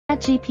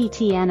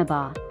GPT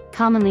Anabas,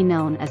 commonly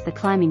known as the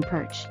climbing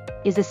perch,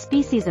 is a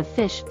species of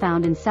fish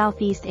found in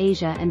Southeast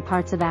Asia and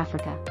parts of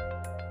Africa.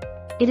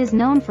 It is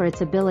known for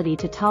its ability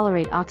to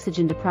tolerate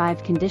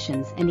oxygen-deprived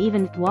conditions and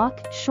even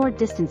walk short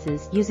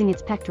distances using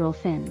its pectoral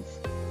fins.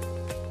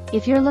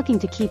 If you're looking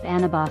to keep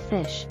Anabas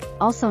fish,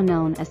 also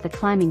known as the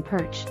climbing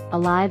perch,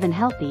 alive and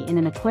healthy in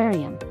an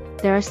aquarium,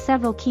 there are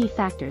several key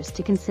factors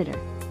to consider.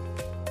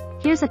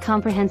 Here's a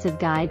comprehensive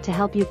guide to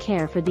help you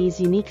care for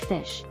these unique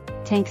fish.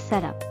 Tank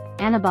setup.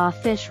 Anabas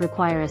fish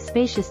require a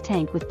spacious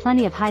tank with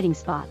plenty of hiding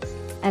spots,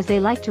 as they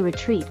like to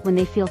retreat when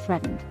they feel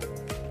threatened.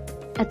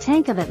 A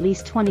tank of at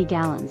least 20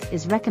 gallons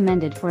is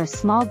recommended for a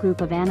small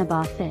group of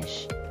Anabas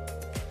fish.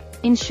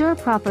 Ensure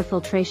proper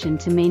filtration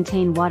to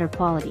maintain water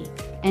quality,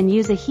 and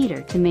use a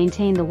heater to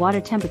maintain the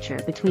water temperature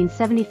between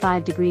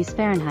 75 degrees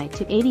Fahrenheit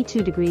to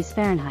 82 degrees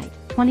Fahrenheit,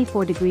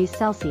 24 degrees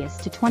Celsius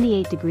to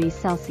 28 degrees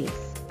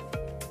Celsius.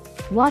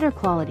 Water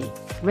quality.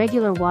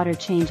 Regular water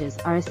changes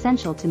are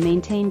essential to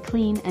maintain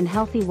clean and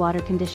healthy water conditions.